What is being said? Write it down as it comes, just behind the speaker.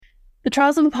The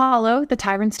Trials of Apollo, The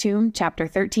Tyrant's Tomb, Chapter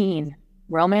 13.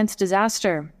 Romance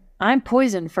Disaster. I'm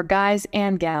poison for guys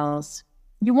and gals.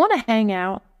 You want to hang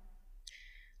out?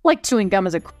 Like chewing gum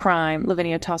is a crime,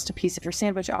 Lavinia tossed a piece of her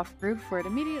sandwich off the roof where it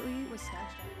immediately was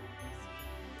snatched up.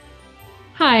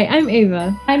 Hi, I'm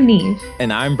Ava. I'm Neve.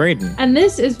 And I'm Braden, And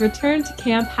this is Return to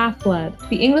Camp Half-Blood,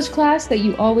 the English class that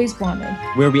you always wanted.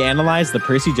 where we analyze the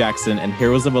Percy Jackson and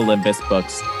Heroes of Olympus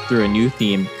books through a new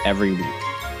theme every week.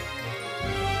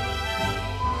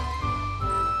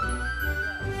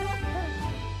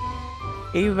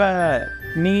 Eva,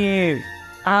 Neve,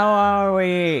 how are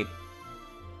we?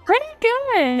 Pretty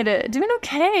good. Doing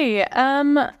okay.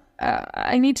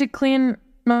 I need to clean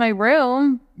my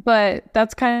room, but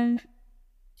that's kind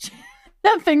of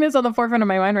that thing that's on the forefront of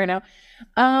my mind right now.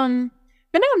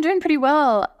 But no, I'm doing pretty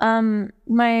well.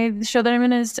 My show that I'm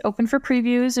in is open for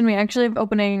previews, and we actually have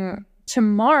opening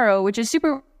tomorrow, which is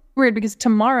super weird because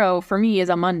tomorrow for me is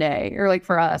a Monday, or like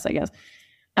for us, I guess.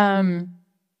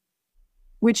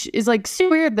 Which is like super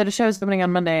weird that a show is opening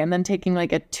on Monday and then taking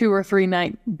like a 2 or 3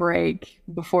 night break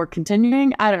before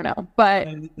continuing. I don't know, but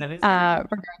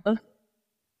regardless,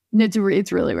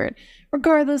 it's really weird.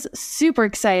 Regardless, super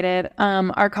excited.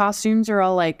 Our costumes are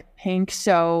all like pink,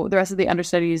 so the rest of the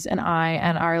understudies and I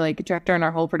and our like director and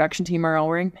our whole production team are all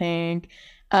wearing pink.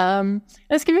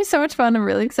 It's gonna be so much fun. I'm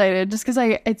really excited just because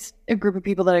it's a group of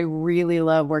people that I really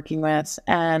love working with,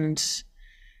 and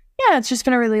yeah, it's just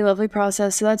been a really lovely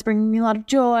process. So that's bringing me a lot of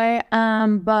joy.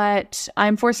 But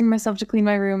I'm forcing myself to clean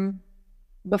my room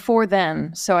before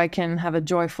then so I can have a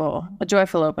joyful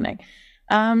opening.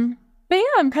 But yeah,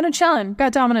 I'm kind of chilling.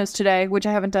 Got Domino's today, which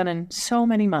I haven't done in so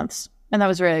many months. And that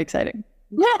was really exciting.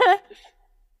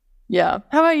 Yeah.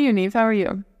 How about you, Neve? How are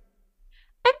you?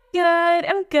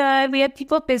 I'm good. We had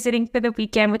people visiting for the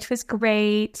weekend, which was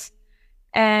great.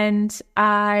 And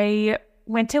I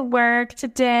went to work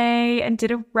today and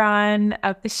did a run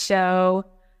of the show,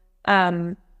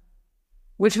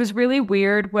 which was really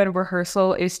weird when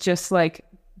rehearsal is just like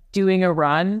doing a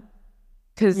run.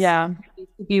 Because Yeah. it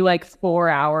used to be like 4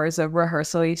 hours of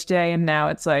rehearsal each day, and now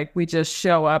it's like we just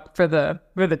show up for the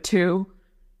 2,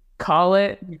 call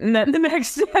it, and then the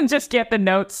next and just get the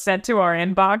notes sent to our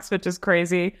inbox, which is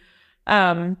crazy.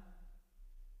 But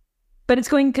it's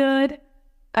going good.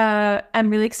 I'm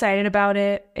really excited about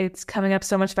it. It's coming up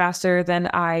so much faster than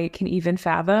I can even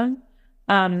fathom.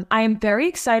 I am very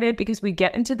excited because we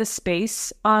get into the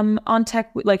space on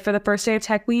tech, like for the first day of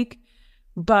tech week,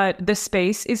 but the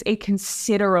space is a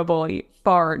considerably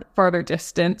farther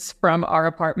distance from our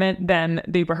apartment than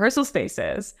the rehearsal space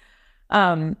is.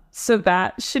 So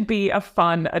that should be a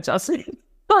fun adjustment.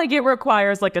 Like it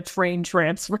requires like a train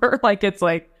transfer. Like it's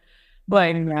like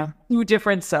Yeah. two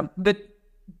different the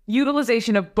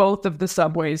utilization of both of the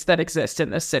subways that exist in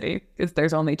this city, because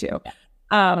there's only 2.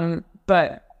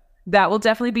 But that will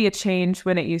definitely be a change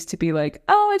when it used to be like,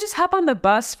 oh, I just hop on the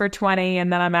bus for 20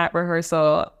 and then I'm at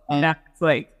rehearsal. And now it's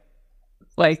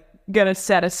like gonna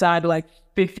set aside like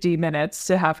 50 minutes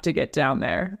to have to get down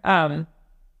there.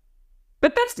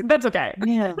 But that's okay.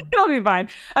 Yeah. It'll be fine.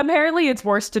 Apparently it's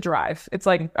worse to drive. It's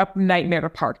like a nightmare to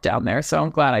park down there. So I'm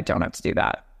glad I don't have to do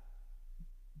that.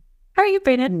 How are you,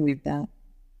 Brayden? Leave that.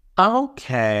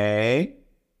 Okay.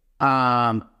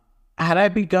 Had I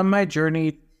begun my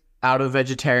journey out of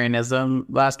vegetarianism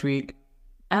last week?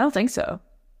 I don't think so.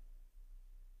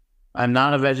 I'm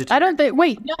not a I vegetarian. don't think.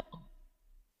 Wait. No.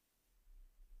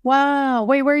 Wow.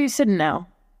 Wait, where are you sitting now?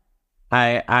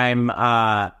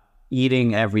 I'm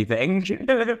eating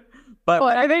everything. But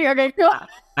What? I think. Okay. Cool.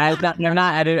 I've not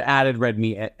added red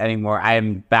meat anymore. I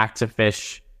am back to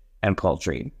fish and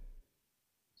poultry.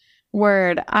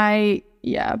 Word. I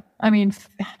mean,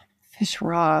 fish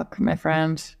rock, my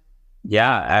friend.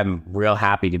 Yeah, I'm real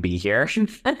happy to be here.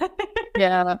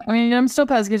 Yeah. I mean, I'm still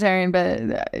pescatarian,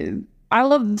 but I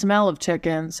love the smell of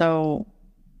chicken. So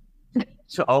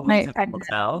So I-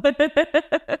 hotel.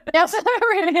 yes,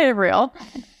 real.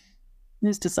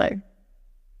 News to say.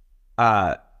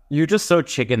 You're just so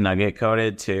chicken nugget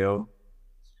coated too.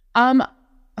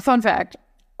 Fun fact: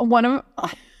 one of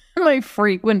my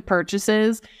frequent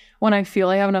purchases when I feel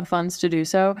I have enough funds to do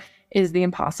so is the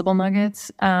Impossible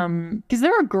Nuggets. Because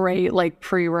they're a great like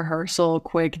pre-rehearsal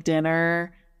quick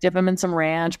dinner. Dip them in some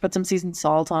ranch, put some seasoned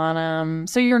salt on them.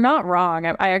 So you're not wrong.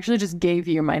 I actually just gave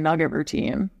you my nugget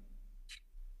routine.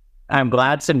 I'm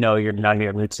glad to know your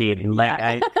nugget routine.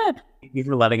 Thank you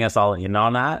for letting us all in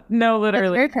on that. No, It's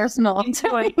literally. very personal. All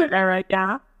right,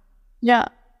 yeah. Yeah.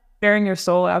 Bearing your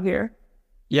soul out here.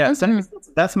 Yeah, Mhm.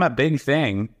 that's my big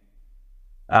thing.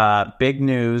 Big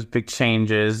news, big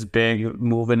changes, big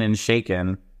moving and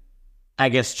shaking. I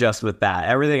guess just with that.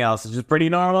 Everything else is just pretty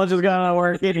normal, just kind of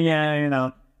working. Yeah, you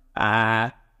know.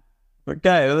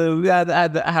 Okay, we had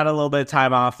a little bit of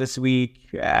time off this week.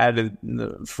 I had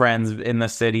friends in the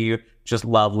city, just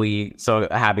lovely. So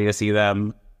happy to see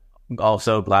them.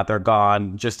 Also glad they're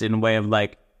gone. Just in a way of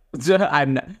like,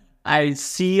 I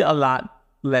see a lot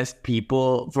less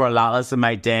people for a lot less of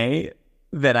my day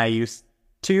than I used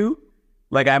to.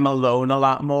 Like I'm alone a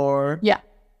lot more. Yeah.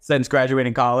 Since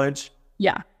graduating college.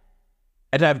 Yeah.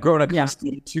 And I've grown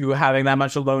accustomed to having that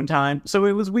much alone time. So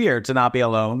it was weird to not be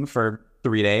alone for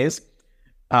 3 days.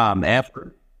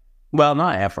 After. Well,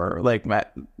 not ever. Like,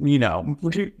 you know,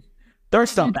 there's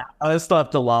stuff I was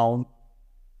left alone.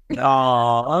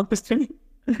 Oh,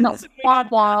 no.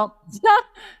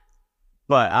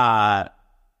 But,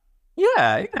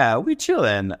 yeah, we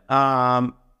chilling.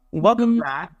 Welcome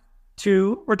back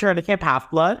to Return to Camp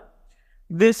Half-Blood.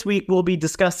 This week we'll be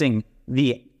discussing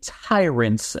the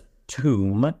Tyrant's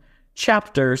Tomb,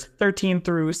 chapters 13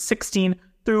 through 16,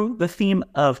 through the theme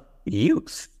of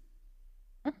youth.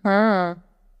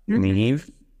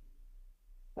 Neve,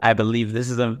 I believe this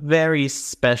is a very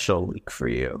special week for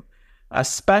you. A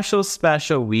special,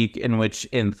 special week in which,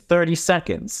 in 30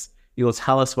 seconds, you will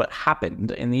tell us what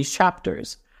happened in these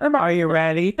chapters. Are you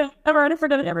ready? I'm ready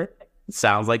for everything.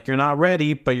 Sounds like you're not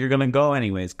ready, but you're gonna go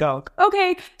anyways. Go.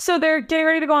 Okay, so they're getting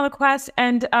ready to go on the quest,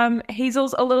 and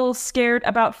Hazel's a little scared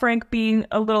about Frank being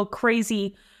a little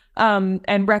crazy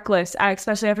and reckless,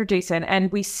 especially after Jason. And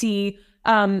we see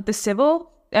the Sybil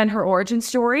and her origin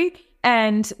story,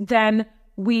 and then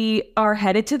we are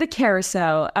headed to the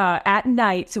carousel at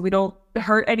night, so we don't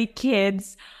hurt any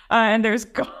kids. And there's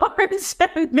guards,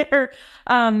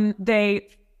 and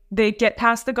they get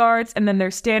past the guards, and then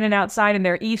they're standing outside and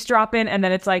they're eavesdropping, and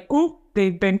then it's like, ooh,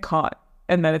 they've been caught,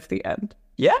 and then it's the end.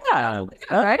 Yeah. All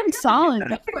right, I'm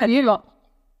solid.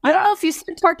 I don't know if you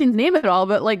said Tarkin's name at all,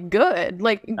 but like good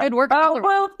work. Oh,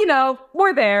 well, you know,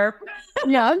 we're there.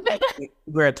 Yeah.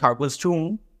 We're at Tarkin's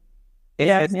tomb.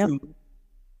 Yeah. It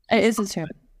is his tomb.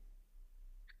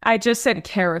 I just said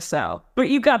carousel, but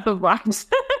you got the vibes.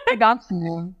 I got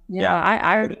you. Yeah.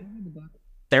 I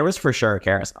there was for sure a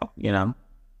carousel, you know?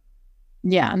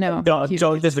 Yeah, no.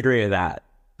 Don't disagree with that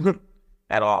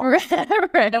at all. Right.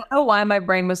 I don't know why my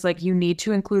brain was like, you need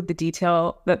to include the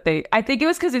detail that I think it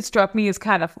was because it struck me as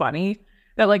kind of funny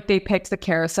that like they picked the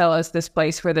carousel as this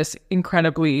place for this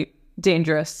incredibly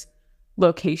dangerous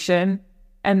location.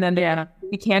 And then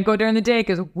we can't go during the day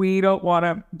because we don't want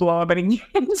to blow up any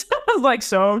kids. I was like,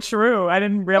 so true. I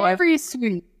didn't realize. Very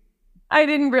sweet. I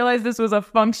didn't realize this was a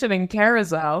functioning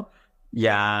carousel.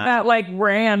 Yeah. That like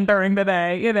ran during the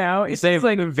day, you know? It's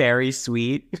like very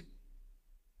sweet.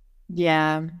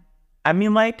 Yeah. I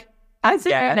mean, like, I'd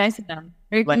say very nice of them.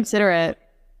 Very considerate.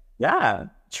 Yeah,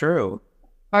 true.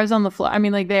 Bars on the floor. I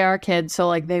mean, like, they are kids, so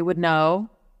like they would know.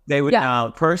 They would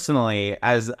know. Personally,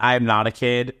 as I'm not a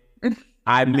kid,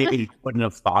 I maybe wouldn't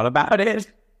have thought about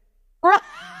it.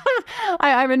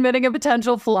 I'm admitting a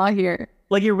potential flaw here.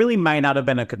 Like, it really might not have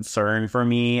been a concern for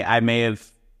me. I may have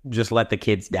just let the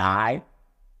kids die.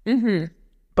 Mm-hmm.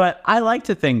 But I like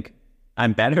to think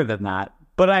I'm better than that.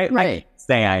 But I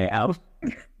say I am.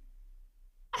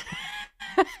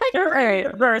 You're right.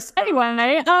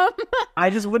 Anyway, I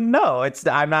just wouldn't know.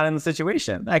 I'm not in the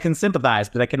situation. I can sympathize,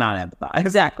 but I cannot empathize.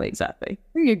 Exactly.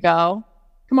 Here you go.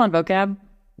 Come on, vocab.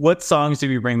 What songs did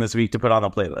we bring this week to put on the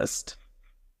playlist?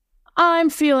 I'm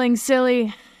feeling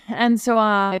silly, and so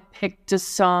I picked a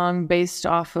song based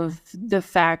off of the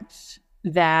fact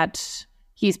that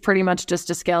he's pretty much just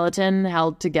a skeleton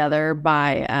held together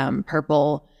by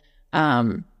purple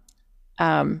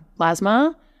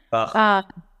plasma.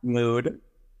 Mood.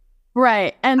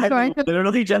 Right. And so I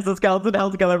literally just a skeleton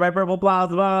held together by purple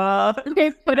plasma.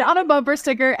 Okay, put it on a bumper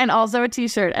sticker and also a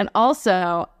t-shirt. And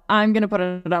also, I'm going to put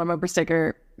it on a bumper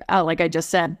sticker, like I just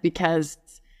said, because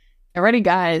already,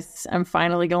 guys, I'm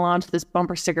finally going to launch this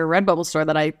bumper sticker Redbubble store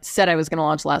that I said I was going to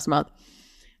launch last month.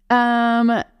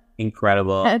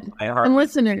 Incredible. My heart and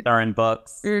listeners are in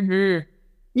books. Mm-hmm.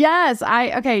 Yes,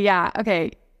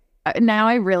 okay. Now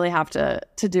I really have to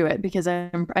do it because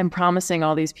I'm promising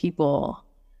all these people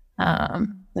that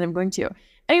I'm going to.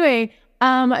 Anyway,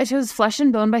 I chose Flesh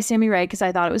and Bone by Sammy Ray because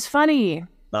I thought it was funny.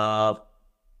 I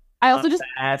also just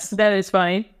that is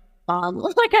funny.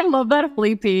 Like I love that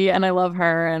Fleepy and I love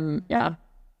her and yeah.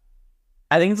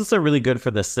 I think it's also really good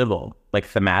for the Sybil, like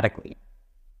thematically.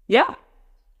 Yeah,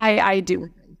 I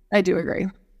do agree.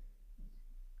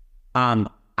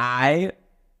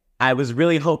 I was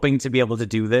really hoping to be able to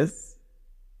do this.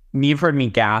 You've heard me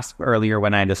gasp earlier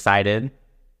when I decided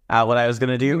what I was going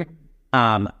to do.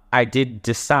 I did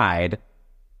decide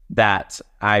that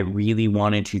I really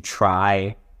wanted to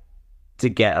try to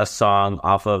get a song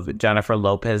off of Jennifer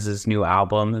Lopez's new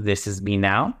album, This Is Me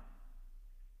Now.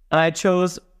 And I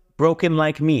chose Broken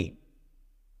Like Me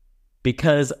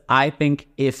because I think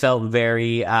it felt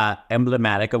very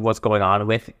emblematic of what's going on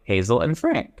with Hazel and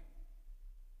Frank.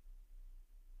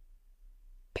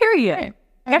 Period.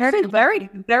 Actually, very,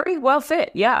 very well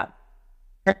fit. Yeah.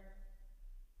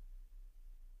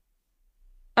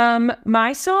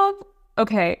 My song,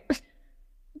 okay.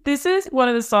 This is one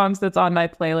of the songs that's on my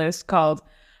playlist called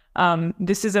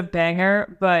This Is a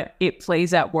Banger, but it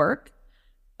plays at work.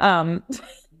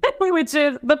 Which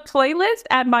is the playlist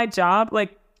at my job,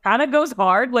 like, kind of goes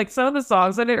hard. Like, some of the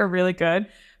songs on it are really good,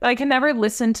 but I can never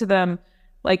listen to them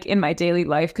like in my daily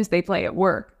life because they play at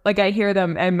work. Like, I hear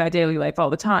them in my daily life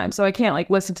all the time, so I can't like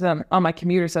listen to them on my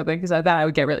commute or something because I thought I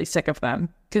would get really sick of them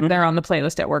because they're on the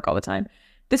playlist at work all the time.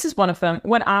 This is one of them.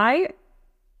 When I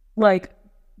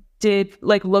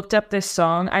looked up this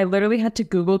song, I literally had to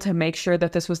Google to make sure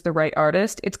that this was the right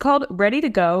artist. It's called Ready to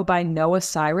Go by Noah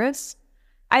Cyrus.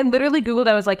 I literally Googled,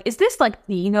 I was like, is this like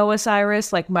the Noah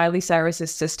Cyrus, like Miley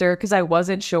Cyrus's sister? Because I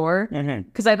wasn't sure.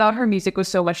 Because I thought her music was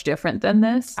so much different than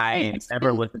this. I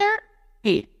never listened.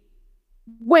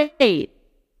 Wait.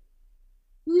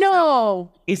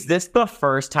 No. Is this the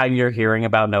first time you're hearing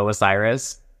about Noah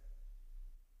Cyrus?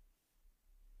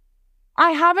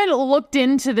 I haven't looked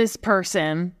into this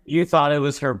person. You thought it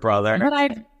was her brother?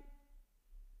 But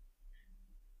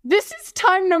this is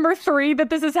time number 3 that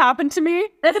this has happened to me.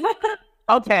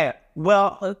 Okay,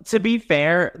 well, to be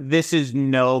fair, this is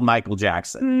no Michael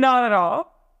Jackson. Not at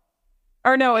all.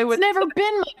 Or no, It's never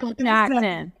been Michael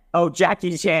Jackson. Oh,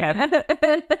 Jackie Chan.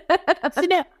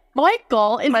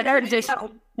 Michael is my tradition.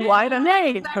 Why the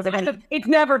name? It's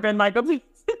never been Michael.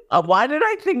 Why did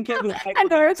I think it was I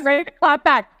know it's ready to clap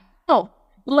back. Oh,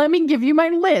 let me give you my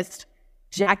list.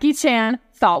 Jackie Chan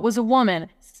thought was a woman.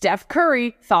 Steph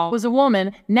Curry thought was a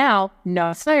woman. Now,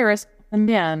 Noah Cyrus, a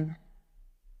man.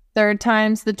 Third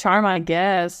time's the charm, I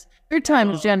guess. Third time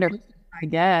is gender, I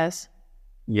guess.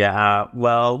 Yeah,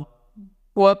 well,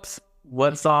 Whoops.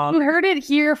 what song? You heard it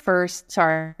here first.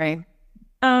 Sorry.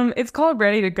 It's called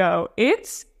Ready to Go.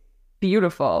 It's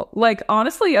beautiful. Like,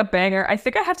 honestly, a banger. I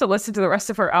think I have to listen to the rest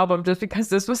of her album just because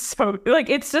this was so, like,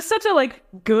 it's just such a, like,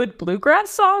 good bluegrass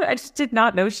song. I just did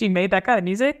not know she made that kind of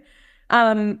music.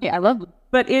 Yeah, I love it.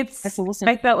 But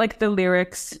I felt like the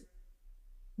lyrics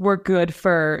were good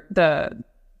for the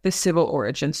civil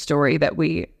origin story that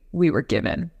we were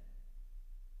given.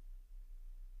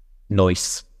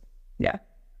 Nice. Yeah.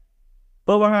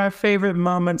 What were our favorite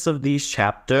moments of these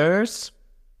chapters?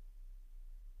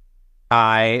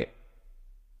 I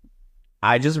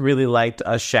just really liked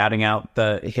us shouting out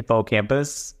the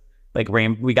hippocampus. Like,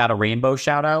 we got a rainbow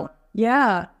shout out.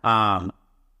 Yeah.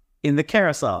 In the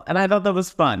carousel. And I thought that was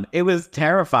fun. It was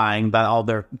terrifying that all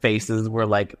their faces were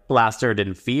like plastered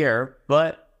in fear,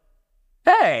 but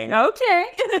hey. Okay.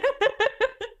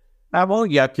 I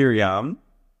won't yuck your yum.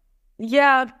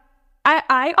 Yeah.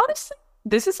 I honestly,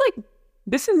 this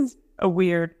is a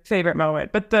weird favorite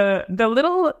moment, but the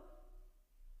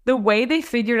way they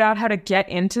figured out how to get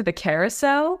into the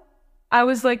carousel, I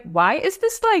was like, why is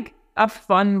this like a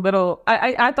fun little,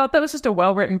 I thought that was just a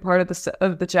well-written part of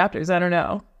the chapters. I don't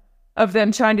know. Of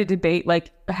them trying to debate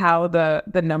like how the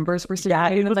numbers were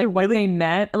and like what they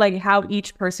meant, like how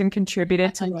each person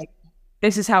contributed to like,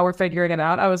 this is how we're figuring it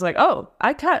out. I was like, oh,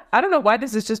 I don't know why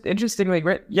this is just interestingly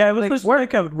written. Yeah, it was like,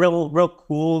 like a real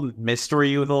cool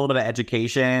mystery with a little bit of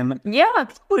education. Yeah. I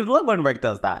love when Rick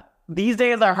does that. These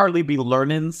days I hardly be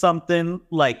learning something.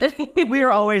 Like, we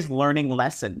are always learning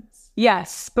lessons.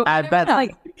 Yes. But that's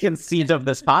like the conceit of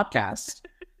this podcast.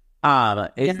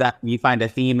 Is that we find a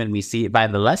theme and we see it by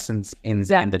the lessons in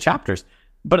the chapters.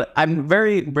 But I'm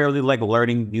very rarely like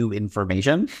learning new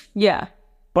information. Yeah.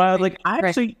 But like, I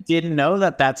actually didn't know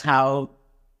that's how,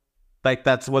 like,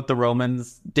 that's what the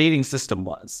Romans' dating system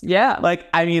was. Yeah. Like,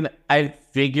 I mean, I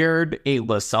figured it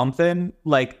was something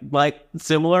like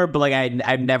similar, but like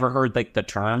I've never heard like the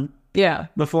term. Yeah.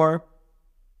 Before.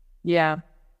 Yeah.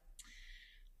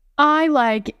 I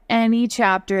like any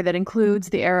chapter that includes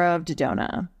the era of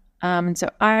Dodona. And so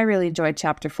I really enjoyed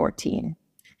chapter 14.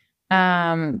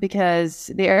 Because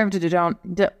the era of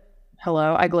Dodona,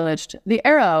 hello, I glitched. The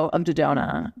era of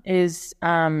Dodona is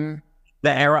the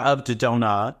era of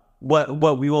Dodona.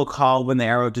 What we will call when the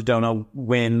era of Dodona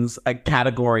wins a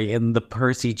category in the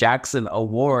Percy Jackson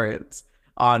Awards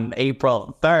on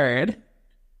April 3rd.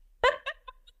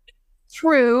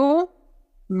 True.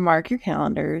 Mark your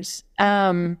calendars.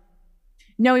 No,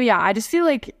 yeah, I just feel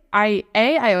like I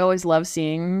always love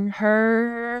seeing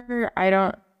her. I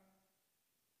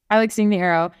I like seeing the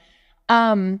arrow.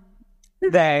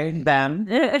 They, them.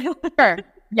 Sure.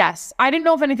 Yes. I didn't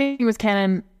know if anything was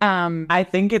canon. I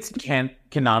think it's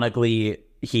canonically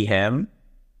he, him.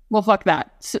 Well, fuck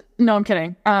that. No, I'm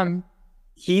kidding.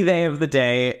 He, they of the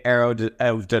day, arrow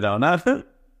of Dodona.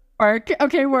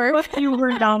 Okay, work. You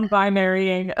were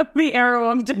non-binarying the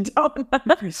arrow of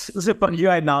Dodona. But you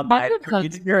had not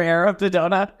binarying your arrow of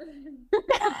Dodona.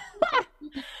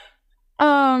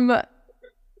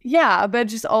 Yeah, but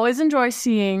just always enjoy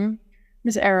seeing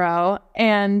Miss Arrow,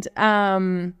 and I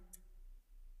don't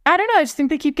know. I just think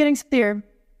they keep getting steer,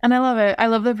 and I love it. I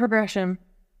love the progression.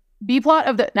 B plot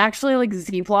of the actually like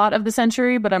Z plot of the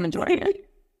century, but I'm enjoying it.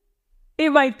 It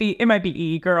might be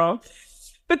E, girl,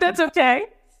 but that's okay.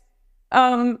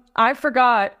 I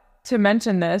forgot to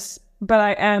mention this, but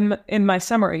I am in my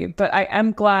summary. But I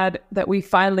am glad that we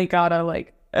finally got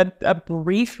a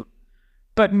brief,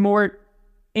 but more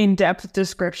in-depth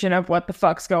description of what the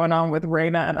fuck's going on with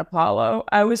Reyna and Apollo.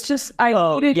 I needed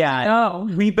to know.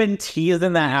 We've been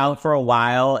teasing that out for a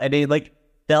while, and it like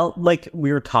felt like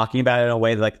we were talking about it in a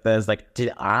way like this. Like,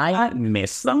 did I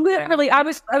miss something? Literally, I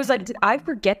was like, did I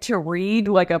forget to read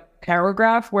like a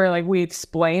paragraph where like we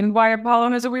explained why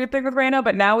Apollo has a weird thing with Reyna?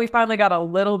 But now we finally got a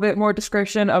little bit more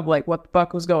description of like what the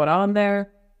fuck was going on there.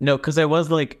 No, because I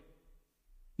was like,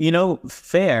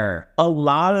 fair. A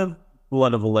lot of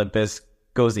Blood of Olympus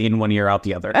goes in one ear out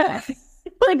the other.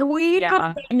 Like we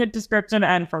got a description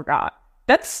and forgot.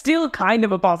 That's still kind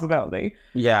of a possibility.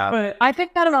 Yeah. But I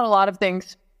think that about a lot of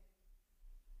things.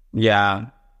 Yeah.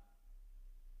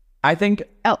 I think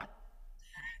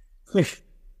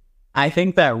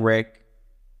that Rick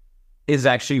is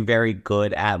actually very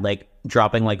good at like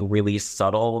dropping like really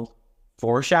subtle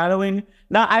foreshadowing.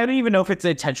 I don't even know if it's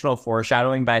intentional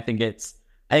foreshadowing, but I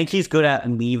think he's good at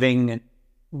leaving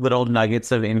little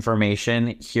nuggets of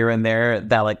information here and there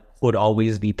that like would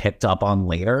always be picked up on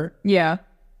later. yeah.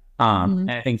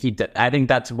 And I think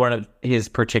that's one of his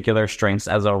particular strengths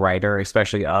as a writer,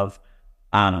 especially of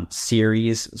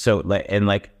series. So like in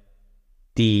like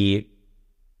the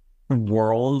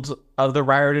world of the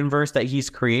Riordanverse that he's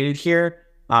created here,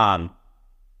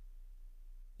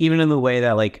 even in the way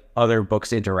that like other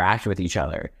books interact with each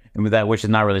other, and with that, which is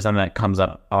not really something that comes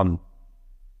up on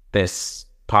this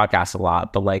podcast a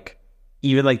lot, but like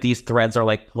even like these threads are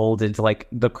like pulled into like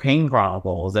the Crane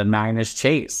Chronicles and Magnus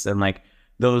Chase, and like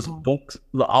those books,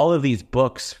 all of these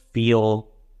books feel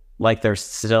like they're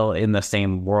still in the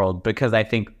same world, because I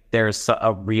think there's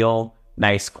a real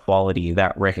nice quality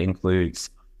that Rick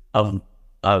includes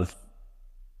of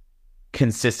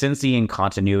consistency and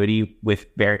continuity with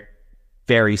very,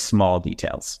 very small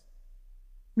details.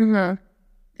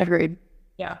 Agreed.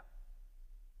 Yeah.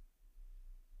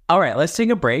 All right, let's take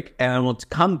a break and we'll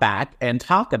come back and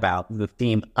talk about the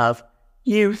theme of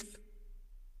youth.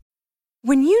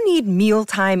 When you need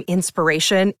mealtime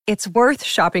inspiration, it's worth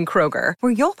shopping Kroger,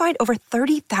 where you'll find over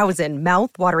 30,000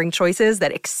 mouth-watering choices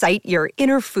that excite your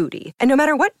inner foodie. And no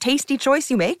matter what tasty choice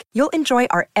you make, you'll enjoy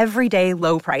our everyday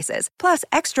low prices, plus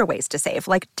extra ways to save,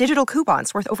 like digital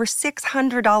coupons worth over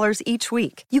 $600 each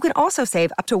week. You can also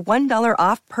save up to $1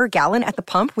 off per gallon at the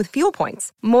pump with fuel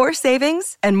points. More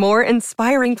savings and more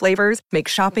inspiring flavors make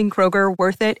shopping Kroger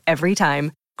worth it every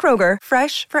time. Kroger,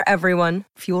 fresh for everyone.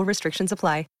 Fuel restrictions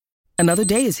apply. Another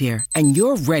day is here, and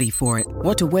you're ready for it.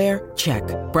 What to wear? Check.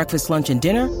 Breakfast, lunch, and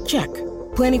dinner? Check.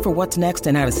 Planning for what's next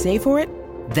and how to save for it?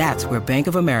 That's where Bank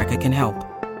of America can help.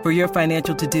 For your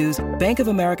financial to-dos, Bank of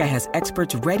America has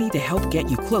experts ready to help get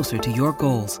you closer to your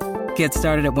goals. Get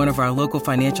started at one of our local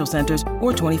financial centers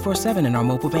or 24/7 in our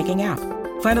mobile banking app.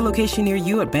 Find a location near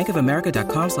you at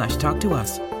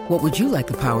bankofamerica.com/talktous. What would you like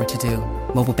the power to do?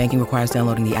 Mobile banking requires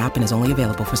downloading the app and is only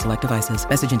available for select devices.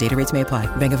 Message and data rates may apply.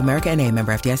 Bank of America N.A.,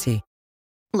 member FDIC.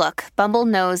 Look, Bumble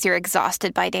knows you're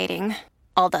exhausted by dating.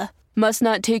 All the must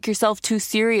not take yourself too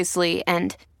seriously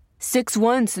and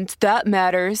 6'1" since that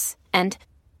matters. And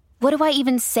what do I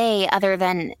even say other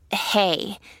than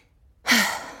hey?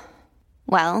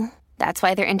 Well, that's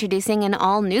why they're introducing an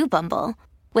all-new Bumble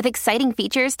with exciting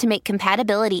features to make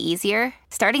compatibility easier,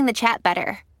 starting the chat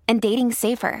better, and dating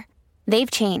safer.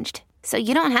 They've changed, so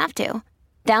you don't have to.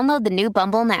 Download the new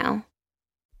Bumble now.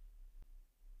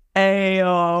 Hey,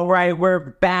 all right,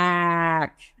 we're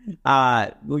back.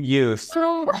 Youth.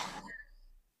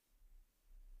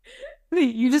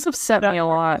 You just upset me a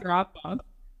lot.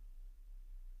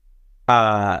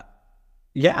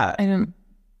 Yeah. I didn't.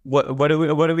 What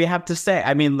do we have to say?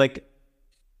 I mean, like,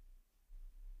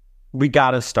 we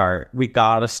gotta start with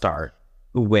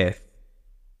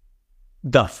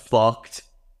the fucked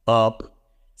up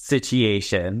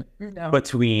situation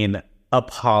between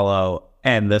Apollo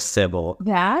and the Sybil.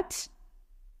 That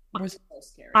It was so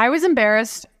scary. I was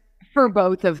embarrassed for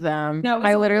both of them. No,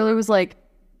 I literally was like,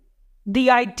 the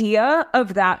idea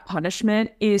of that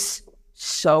punishment is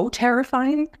so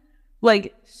terrifying.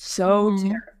 Like, so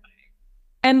terrifying.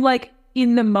 And like,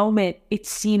 in the moment, it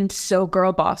seemed so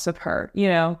girl boss of her, you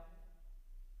know,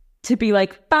 to be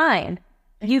like, fine,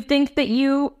 you think that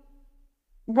you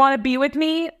want to be with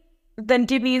me? Then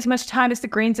give me as much time as the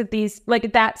grains of these.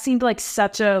 Like, that seemed like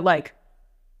such a, like,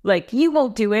 you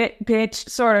won't do it, bitch,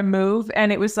 sort of move.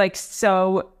 And it was like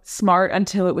so smart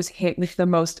until it was hit with the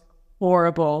most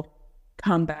horrible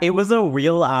comeback. It was a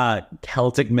real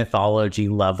Celtic mythology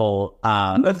level.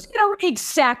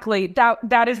 Exactly.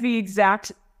 That is the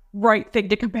exact right thing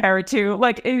to compare it to.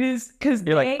 Like, it is, because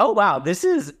you're like, oh wow, this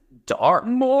is dark,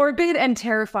 morbid, and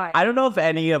terrifying. I don't know if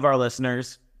any of our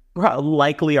listeners,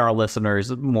 likely our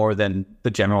listeners more than the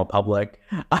general public,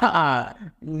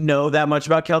 know that much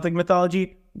about Celtic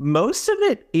mythology. Most of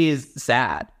it is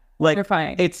sad. Like,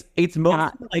 terrifying. It's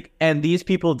most like, and these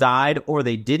people died or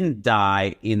they didn't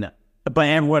die but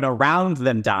everyone around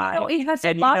them died. No, it has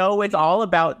and you know, it's all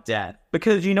about death.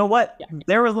 Because you know what? Yeah.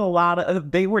 There was a lot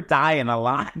of, they were dying a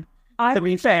lot, to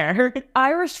be fair.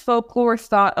 Irish folklore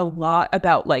thought a lot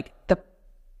about, like, the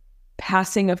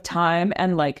passing of time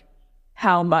and, like,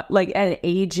 how much, like, and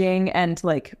aging and,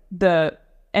 like,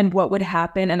 and what would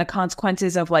happen and the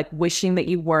consequences of, like, wishing that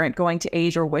you weren't going to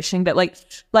age or wishing that, like,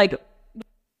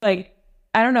 I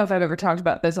don't know if I've ever talked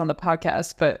about this on the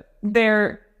podcast, but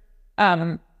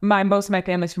most of my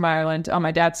family's from Ireland on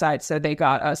my dad's side, so they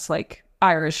got us like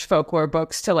Irish folklore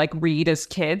books to like read as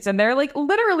kids, and they're like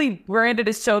literally branded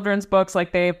as children's books.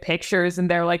 Like, they have pictures and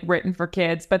they're like written for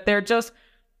kids, but they're just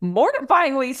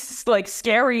mortifyingly like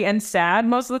scary and sad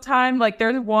most of the time. Like,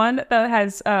 there's one that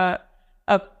has a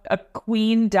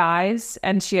queen dies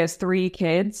and she has 3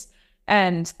 kids,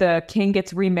 and the king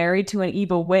gets remarried to an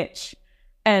evil witch.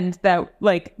 And that,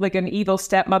 like an evil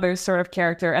stepmother sort of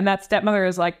character. And that stepmother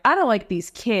is like, I don't like these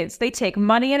kids. They take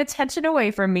money and attention away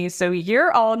from me. So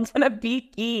you're all gonna be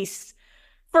geese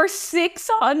for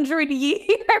 600 years.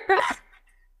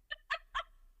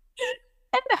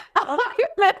 And I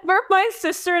remember my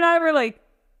sister and I were like,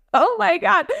 oh my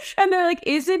God. And they're like,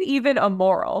 is it even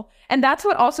immoral? And that's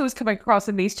what also is coming across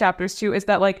in these chapters too, is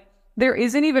that like, there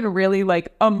isn't even really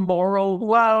like a moral.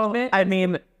 Well, I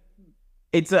mean,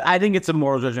 I think it's a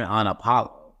moral judgment on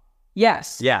Apollo.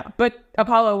 Yes. Yeah. But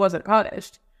Apollo wasn't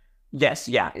punished. Yes,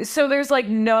 yeah. So there's like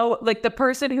no, like, the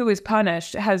person who is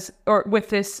punished or with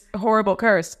this horrible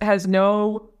curse has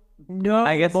no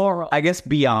moral. I guess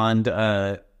beyond,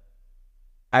 I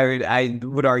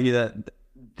would argue that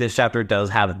this chapter does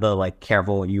have the like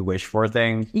careful what you wish for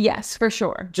thing. Yes, for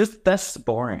sure. Just that's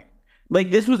boring.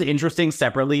 Like, this was interesting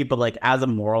separately, but like as a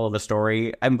moral of the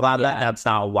story, I'm glad that that's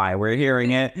not why we're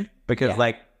hearing it. Because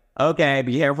like, okay,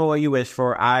 be careful what you wish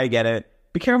for. I get it.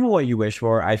 Be careful what you wish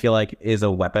for, I feel like, is a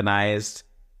weaponized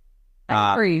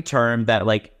term that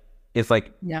like is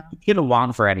like, you shouldn't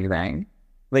want for anything.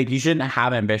 Like, you shouldn't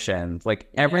have ambitions. Like,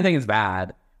 everything is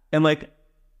bad. And like,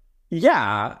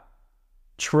 yeah,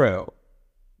 true.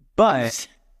 But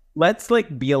let's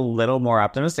like be a little more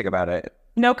optimistic about it.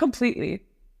 No, completely.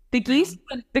 The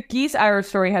geese Irish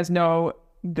story has no.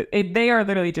 They are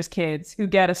literally just kids who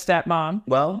get a stepmom.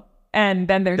 Well, and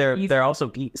then they're also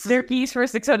geese. They're geese for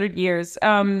 600 years.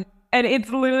 And it's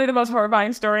literally the most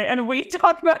horrifying story. And we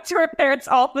talk about to our parents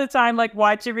all the time, like,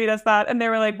 why'd you read us that? And they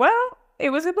were like, well,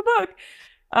 it was in the book.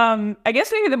 I guess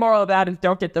maybe the moral of that is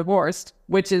don't get divorced,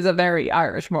 which is a very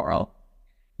Irish moral.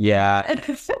 Yeah.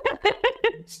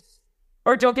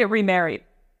 Or don't get remarried.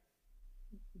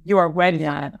 You are wedded.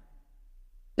 Yeah.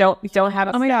 Don't have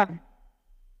a... Oh my God.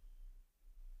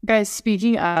 Guys,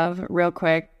 speaking of, real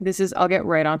quick, I'll get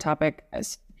right on topic,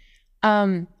 guys.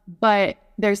 But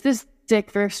there's this Dick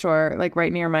thrift store like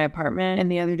right near my apartment, and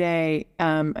the other day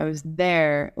I was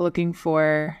there looking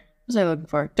for, what was I looking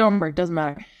for? Don't remember, doesn't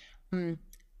matter.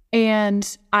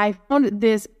 And I found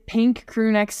this pink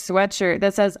crew neck sweatshirt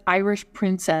that says Irish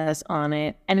Princess on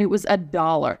it, and it was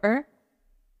 $1.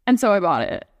 And so I bought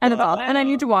it. And I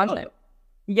need to watch it.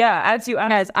 Yeah, as you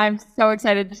guys, I'm so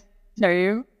excited to show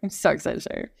you. I'm so excited to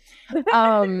show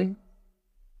you.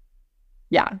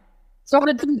 Yeah. So I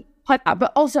wanted to put that,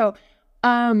 but also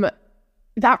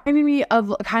that reminded me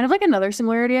of kind of like another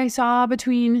similarity I saw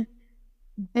between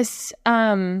this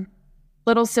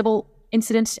little Sybil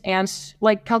incident and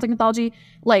like Celtic mythology.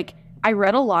 Like, I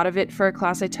read a lot of it for a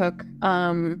class I took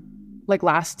like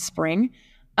last spring,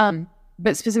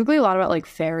 but specifically a lot about like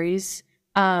fairies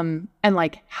and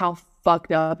like how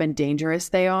fucked up and dangerous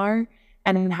they are,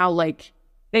 and how like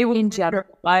they will in general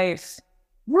life.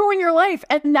 ruin your life.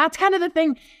 And that's kind of the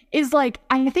thing is like,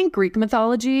 I think Greek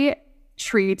mythology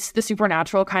treats the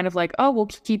supernatural kind of like, oh, well,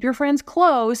 keep your friends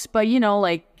close, but you know,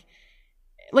 like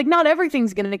not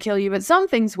everything's going to kill you, but some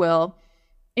things will.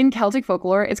 In Celtic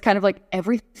folklore, it's kind of like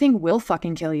everything will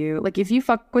fucking kill you. Like if you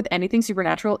fuck with anything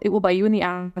supernatural, it will bite you in the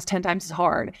ass 10 times as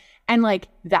hard. And like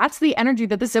that's the energy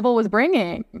that the Sibyl was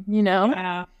bringing, you know?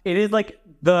 Yeah. It is like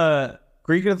the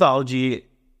Greek mythology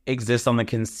exists on the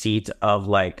conceit of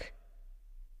like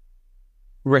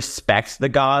respect the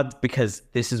gods because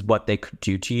this is what they could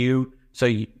do to you. So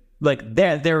you, like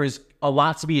there is a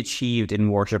lot to be achieved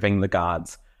in worshiping the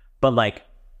gods, but like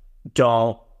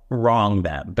don't wrong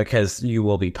them because you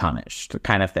will be punished,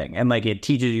 kind of thing. And like it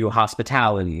teaches you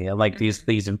hospitality and like these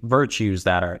virtues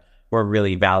that were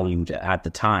really valued at the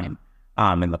time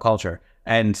in the culture.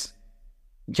 And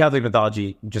Celtic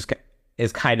mythology just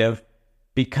is kind of,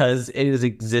 because it has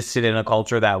existed in a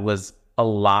culture that was a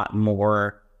lot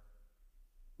more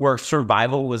where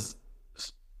survival was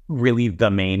really the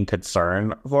main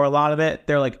concern for a lot of it.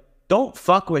 They're like, don't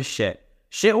fuck with shit.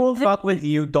 Shit will fuck with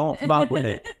you. Don't fuck with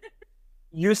it.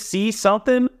 You see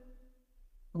something,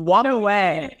 walk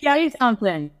away. Yeah, you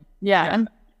something. Yeah.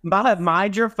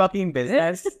 Mind your fucking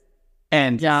business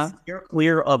and you're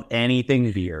clear of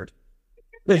anything weird.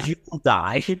 Because you will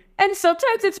die. And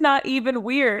sometimes it's not even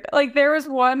weird. Like there was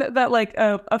one that like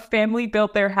a family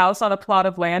built their house on a plot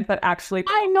of land that actually...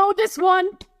 I know this one.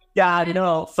 Yeah,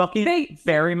 no, fucking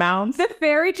fairy mounds. The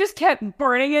fairy just kept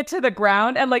burning it to the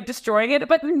ground and like destroying it,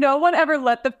 but no one ever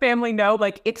let the family know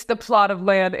like it's the plot of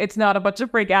land. It's not a bunch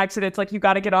of freak accidents. Like you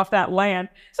got to get off that land.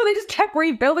 So they just kept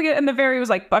rebuilding it, and the fairy was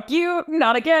like, "Fuck you,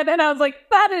 not again." And I was like,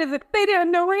 "That is it. They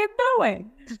didn't know where it's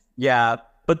going." Yeah,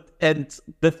 and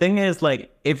the thing is,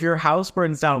 like, if your house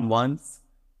burns down once,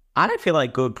 I don't feel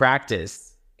like good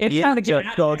practice. It's time to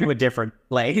just go to a different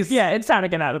place. Yeah, it's time to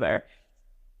get out of there.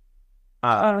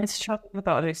 It's trouble with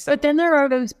all this. But then there are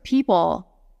those people.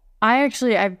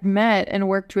 I've met and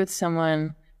worked with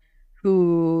someone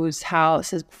whose house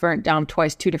has burnt down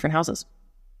twice, 2 different houses.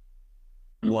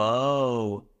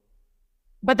 Whoa.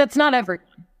 But that's not everyone.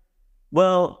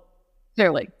 Well,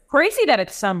 clearly. Crazy that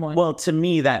it's someone. Well, to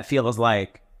me, that feels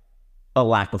like a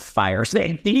lack of fire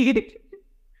safety.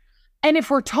 And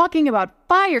if we're talking about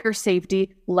fire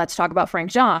safety, let's talk about Frank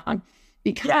Zhang.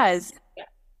 Because... Yes.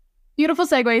 Beautiful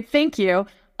segue. Thank you.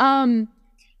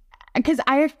 Because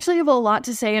I actually have a lot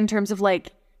to say in terms of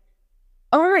like,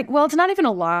 all right, well, it's not even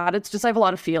a lot. It's just I have a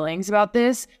lot of feelings about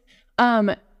this.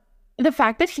 The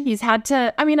fact that he's had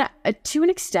to, I mean, to an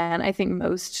extent, I think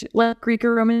most like Greek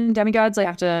or Roman demigods like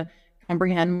have to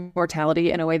comprehend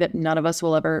mortality in a way that none of us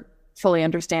will ever fully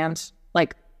understand,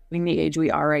 like in the age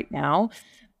we are right now.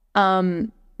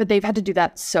 But they've had to do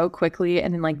that so quickly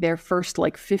and in like their first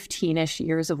like 15-ish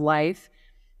years of life.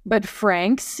 But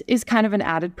Frank's is kind of an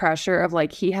added pressure of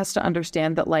like, he has to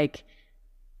understand that like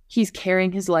he's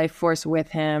carrying his life force with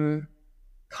him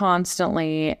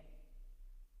constantly.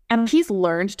 And he's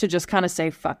learned to just kind of say,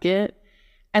 fuck it.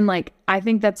 And like, I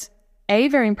think that's A,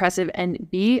 very impressive, and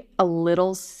B, a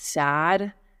little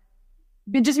sad.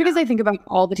 But just because I think about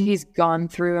all that he's gone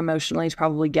through emotionally to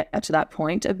probably get to that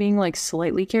point of being like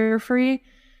slightly carefree.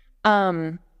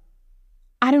 I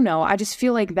don't know. I just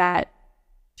feel like that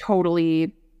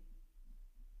totally,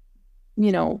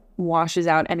 washes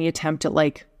out any attempt at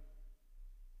like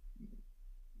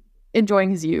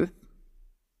enjoying his youth.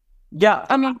 Yeah.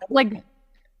 I mean, like,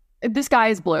 this guy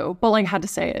is blue, but like, had to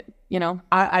say it,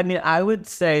 I mean, I would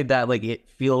say that like it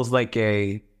feels like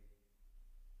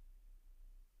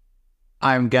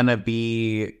I'm gonna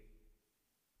be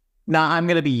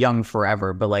young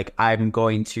forever, but like I'm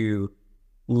going to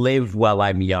live while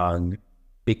I'm young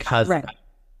because I'm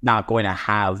not going to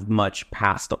have much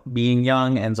past being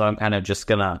young, and so I'm kind of just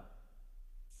gonna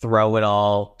throw it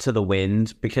all to the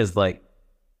wind because like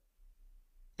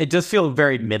it does feel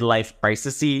very midlife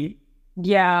crisis-y.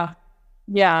 Yeah.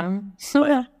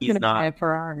 So he's not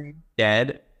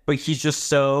dead, but he's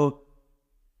just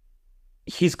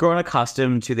he's grown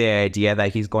accustomed to the idea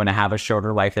that he's going to have a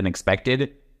shorter life than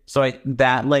expected. So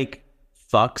that like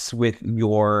fucks with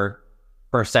your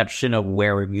perception of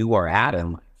where you are at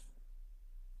in life.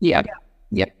 Yeah.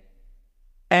 Yep.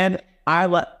 And I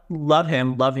love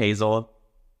him, love Hazel.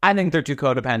 I think they're too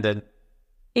codependent.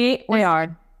 They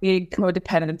are big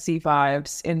codependency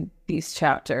vibes in these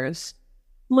chapters.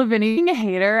 Lavinia being a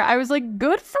hater, I was like,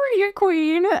 good for you,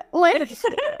 queen. Like,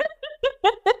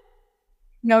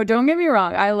 no, don't get me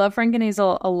wrong. I love Frank and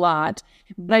Hazel a lot,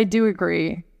 but I do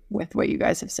agree with what you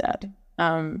guys have said.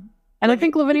 And I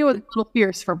think Lavinia was a little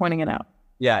fierce for pointing it out.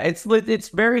 Yeah, it's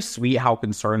very sweet how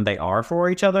concerned they are for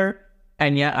each other.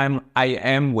 And yet I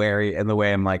am wary in the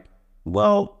way I'm like,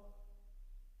 well,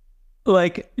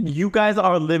 like, you guys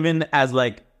are living as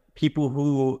like people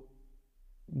who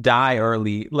die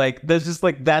early. Like, there's just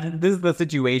like that. This is the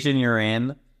situation you're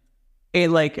in. It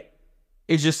like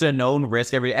it's just a known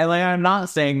risk every. And like, I'm not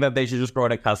saying that they should just grow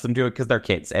accustomed to it because they're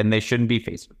kids and they shouldn't be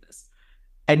faced with this.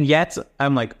 And yet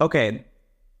I'm like, okay,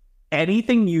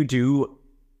 anything you do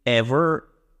ever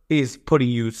is putting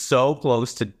you so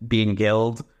close to being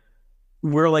killed.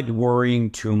 We're like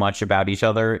worrying too much about each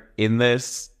other in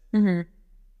this. Mm-hmm.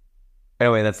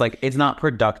 Anyway, that's like, it's not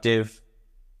productive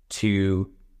to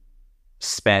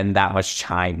spend that much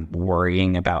time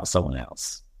worrying about someone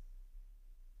else.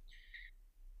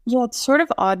 Yeah, it's sort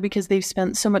of odd because they've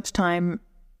spent so much time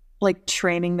like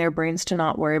training their brains to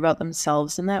not worry about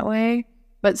themselves in that way,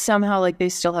 but somehow like they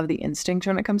still have the instinct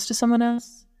when it comes to someone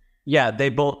else. Yeah, they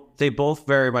both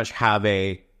very much have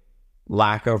a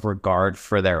lack of regard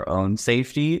for their own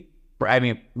safety. I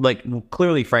mean, like,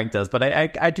 clearly Frank does, but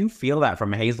I do feel that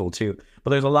from Hazel too.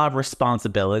 But there's a lot of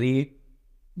responsibility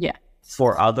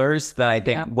for others that I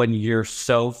think when you're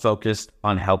so focused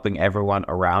on helping everyone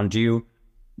around you,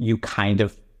 you kind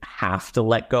of have to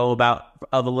let go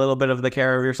of a little bit of the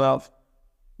care of yourself.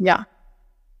 Yeah.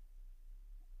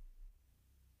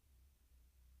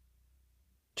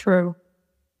 True.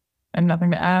 And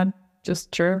nothing to add.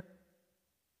 Just true.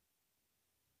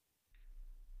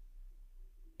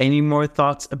 Any more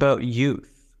thoughts about youth?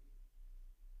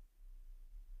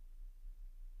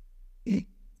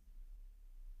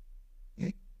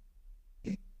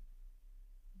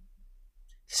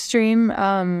 Stream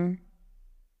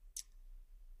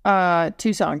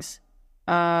 2 songs.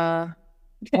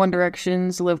 One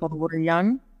Direction's Live While We're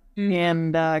Young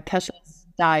and Kesha's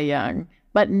Die Young,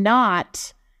 but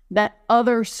not that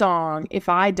other song, If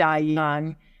I Die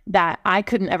Young, that I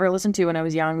couldn't ever listen to when I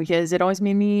was young because it always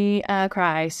made me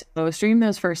cry. So stream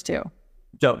those first 2.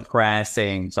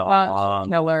 Depressing song.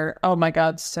 Killer. Oh my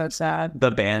God, so sad.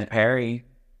 The band Perry.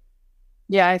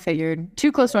 Yeah, I figured.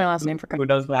 Too close to my last name for Who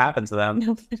knows what happened to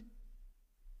them?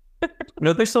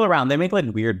 No, they're still around. They make like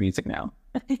weird music now.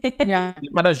 Yeah.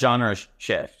 What a genre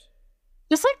shift.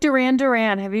 Just like Duran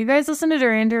Duran. Have you guys listened to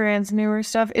Duran Duran's newer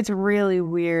stuff? It's really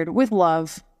weird. With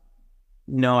love.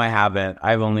 No, I haven't.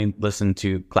 I've only listened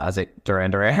to classic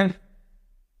Duran Duran.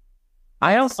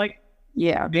 I also like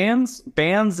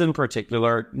bands in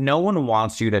particular. No one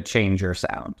wants you to change your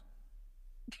sound.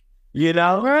 You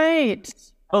know? Right.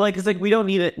 But like, it's like we don't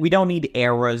need it. We don't need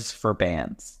eras for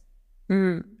bands.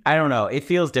 I don't know. It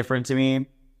feels different to me.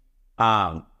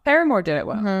 Paramore did it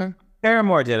well. Mm-hmm.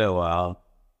 Paramore did it well.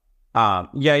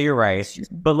 Yeah, you're right.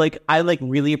 But like, I like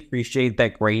really appreciate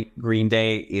that Green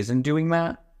Day isn't doing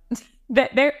that.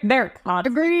 They're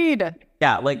Agreed.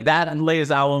 Yeah, like that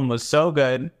latest album was so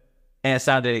good, and it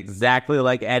sounded exactly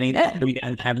like anything we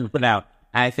haven't put out.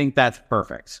 And I think that's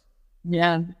perfect.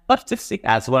 Yeah, love to see.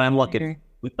 That's what I'm looking.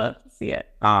 We'd love to see it.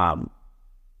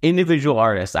 Individual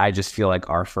artists, I just feel like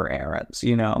are for eras.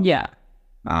 You know. Yeah.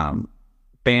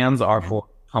 Bands are for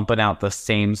pumping out the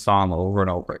same song over and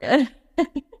over again.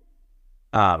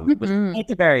 With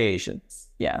the variations.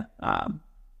 Yeah.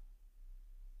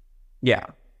 Yeah.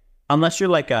 Unless you're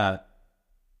like I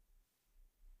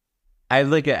have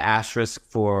like an asterisk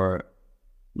for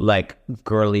like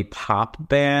girly pop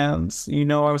bands. You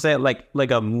know what I'm saying? Like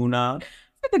a Muna.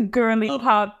 The girly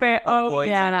pop band. Oh,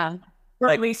 yeah.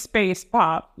 Girly space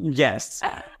pop. Yes.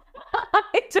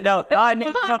 No, I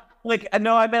meant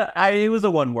it was a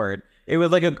one word. It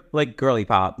was like girly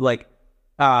pop. Like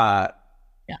they're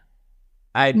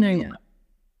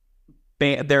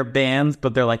bands,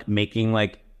 but they're like making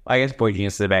like, I guess Boy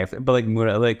Genius is the back, but like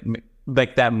Muna,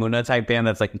 like that Muna type band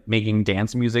that's like making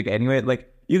dance music anyway.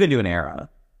 Like you can do an era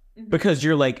because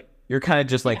you're kind of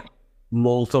just like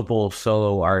multiple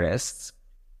solo artists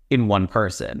in one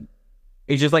person.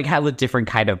 It just like has a different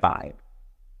kind of vibe.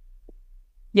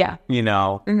 Yeah, you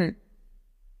know. Mm-hmm.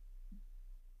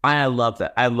 I love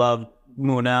that. I love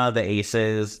Muna, the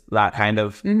Aces, that kind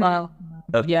of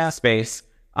space.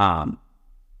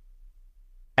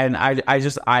 And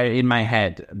I in my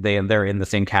head they're in the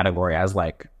same category as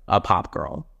like a pop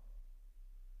girl,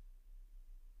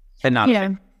 and not.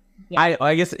 Yeah.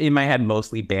 I guess in my head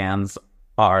mostly bands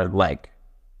are like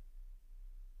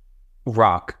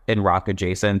rock and rock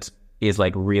adjacent is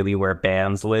like really where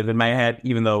bands live in my head,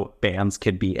 even though bands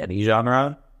could be any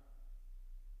genre.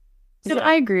 So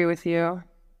I agree with you.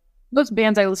 Most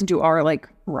bands I listen to are like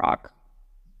rock.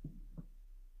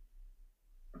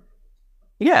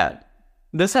 Yeah.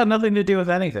 This had nothing to do with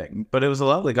anything, but it was a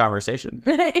lovely conversation.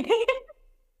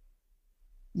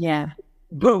 Yeah.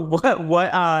 But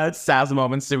what sass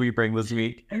moments do we bring this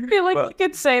week? I feel like we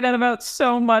could say that about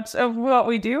so much of what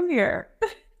we do here.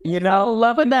 You know,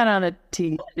 Loving that on a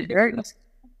t-shirt.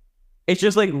 it's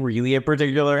just like really in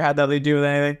particular had nothing to do with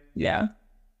anything. Yeah.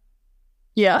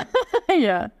 Yeah.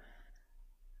 Yeah.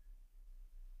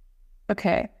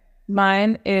 Okay.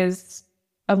 Mine is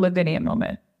a Lavinia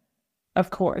moment. Of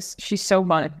course. She's so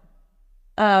fun.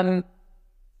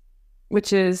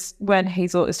 Which is when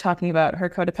Hazel is talking about her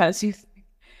codependency.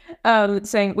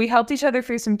 Saying, we helped each other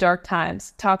through some dark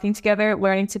times. Talking together,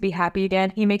 learning to be happy again.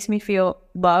 He makes me feel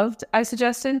loved, I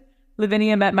suggested.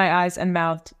 Lavinia met my eyes and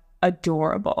mouthed,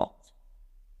 adorable.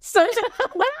 So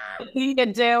he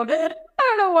can do. I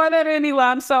don't know why that made me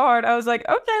laugh so hard. I was like,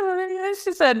 okay, Lavinia.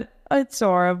 She said,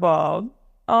 adorable.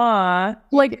 Aw.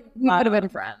 Like, we could have been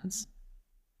friends.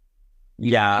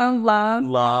 Yeah.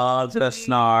 Love the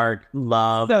snark.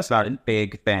 Love the snark.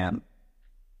 Big fan.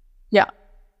 Yeah.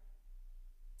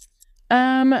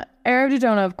 Era of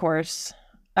Dodona, of course.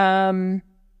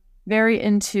 Very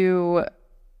into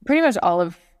pretty much all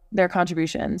of their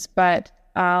contributions, but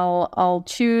I'll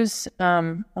choose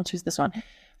this one.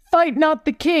 Fight not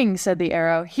the king, said the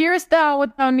arrow. Hearest thou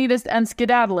what thou needest, and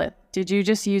skedaddleth. Did you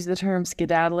just use the term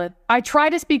skedaddleth? I try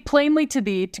to speak plainly to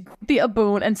thee, to grant thee a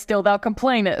boon, and still thou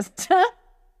complainest.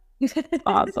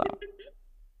 Awesome.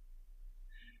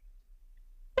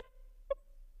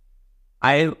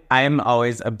 I am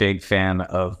always a big fan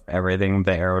of everything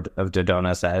the Arrow of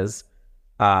Dodona says.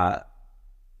 I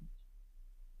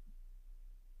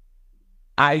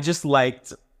just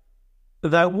liked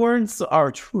that words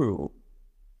are true,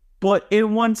 but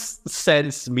in one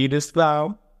sense, meanest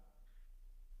thou.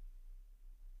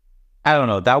 I don't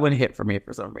know. That one hit for me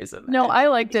for some reason. No, I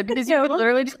liked it because you would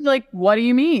literally just be like, what do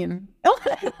you mean?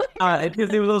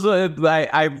 Because it was also,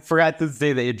 I forgot to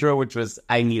say the intro, which was,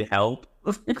 I need help.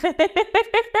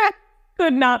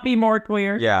 Could not be more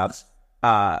clear. Yeah.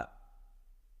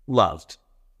 Loved.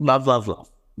 Love.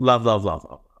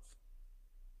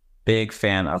 Big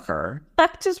fan of her. I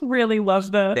just really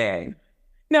love the... Dang.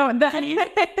 No, that...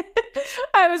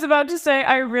 I was about to say,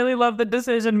 I really love the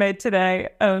decision made today.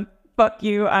 Fuck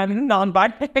you, I'm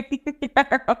non-binary.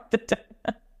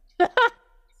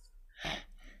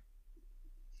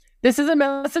 This is a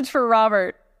message for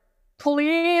Robert.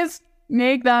 Please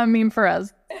make that meme for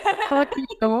us. Fuck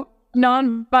you.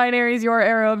 Non-binary is your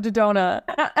Arrow of Dodona.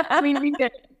 I mean,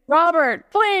 Robert,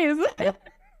 please.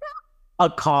 A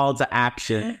call to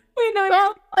action. We know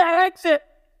call to action.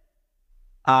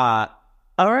 All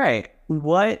right.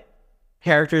 What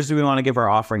characters do we want to give our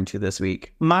offering to this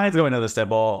week? Mine's going to the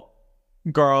Sybil.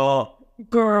 Girl.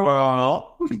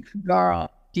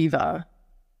 Diva.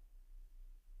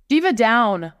 Diva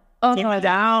down. Oh, Diva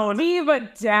down. Diva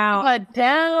down. Diva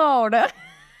down.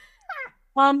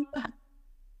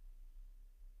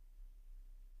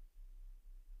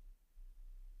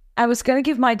 I was going to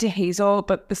give mine to Hazel,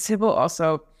 but the Sybil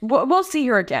also... We'll see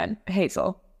her again,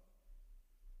 Hazel.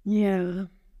 Yeah.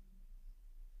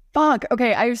 Fuck.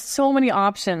 Okay, I have so many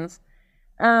options.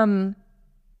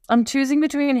 I'm choosing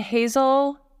between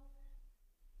Hazel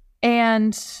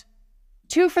and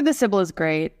 2 for the Sybil is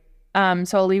great. So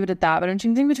I'll leave it at that. But I'm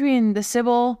choosing between the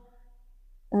Sybil,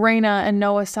 Reyna, and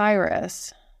Noah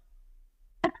Cyrus.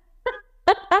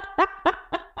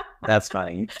 That's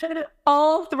funny.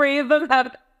 All 3 of them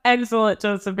have excellent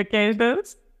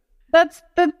justifications. That's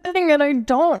the thing, and I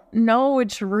don't know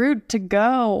which route to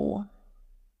go.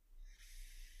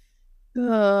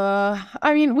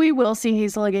 I mean, we will see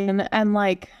Hazel again, and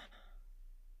like,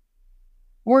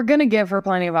 we're gonna give her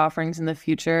plenty of offerings in the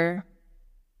future.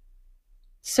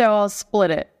 So I'll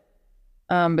split it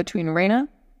between Reyna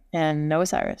and Noah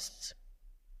Cyrus.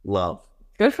 Love.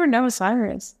 Good for Noah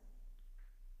Cyrus.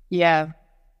 Yeah.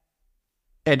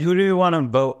 And who do you want to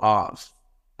vote off?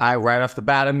 Right off the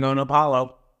bat, I'm going to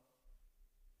Apollo.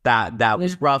 That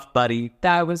was rough, buddy.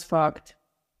 That was fucked.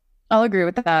 I'll agree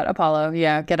with that. Apollo,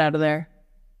 yeah, get out of there.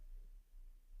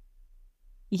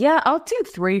 Yeah, I'll do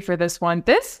 3 for this one.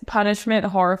 This punishment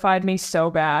horrified me so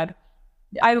bad.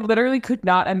 I literally could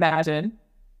not imagine.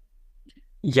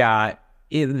 Yeah,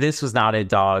 this was not a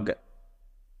dog.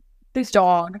 This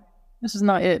is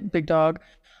not it, big dog.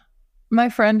 My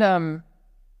friend,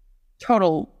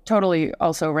 totally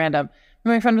also random.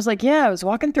 My friend was like, yeah, I was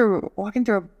walking through, or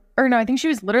no, I think she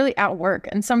was literally at work,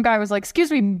 and some guy was like,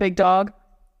 excuse me, big dog.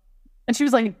 And she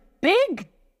was like, big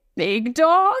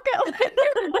dog?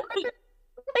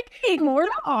 Like, more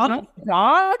on a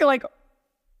dog? Like,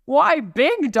 why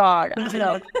big dog? I don't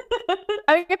know.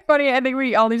 I think it's funny. I think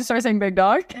we all need to start saying big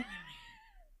dog.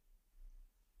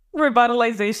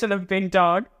 Revitalization of big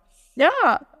dog.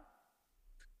 Yeah.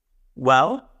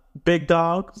 Well, big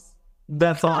dogs.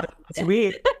 That's all this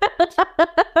week.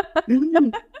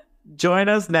 Join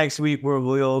us next week where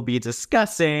we'll be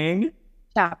discussing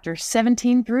Chapter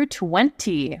 17 through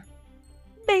 20.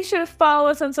 Make sure to follow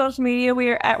us on social media. We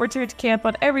are at Return to Camp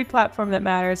on every platform that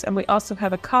matters. And we also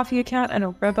have a coffee account and a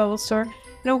Redbubble store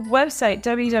and a website,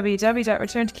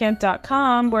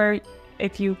 www.returntocamp.com, where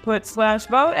if you put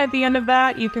 /vote at the end of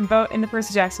that, you can vote in the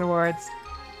Percy Jackson Awards.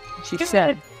 She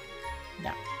said.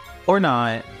 No. or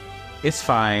not. It's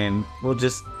fine. We'll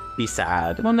just be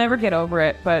sad. We'll never get over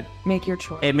it, but make your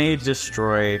choice. It may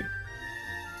destroy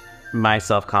my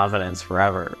self-confidence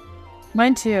forever.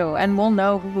 Mine too, and we'll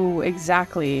know who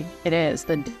exactly it is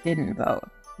that didn't vote.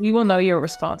 We will know you're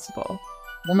responsible.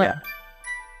 We'll know. Yeah.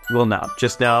 We'll know.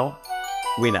 Just know.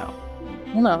 We know.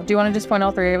 We'll know. Do you want to just point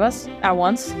all three of us at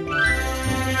once?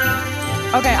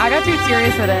 Okay, I got too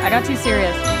serious with it.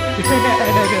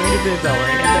 Don't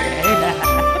worry. It's okay.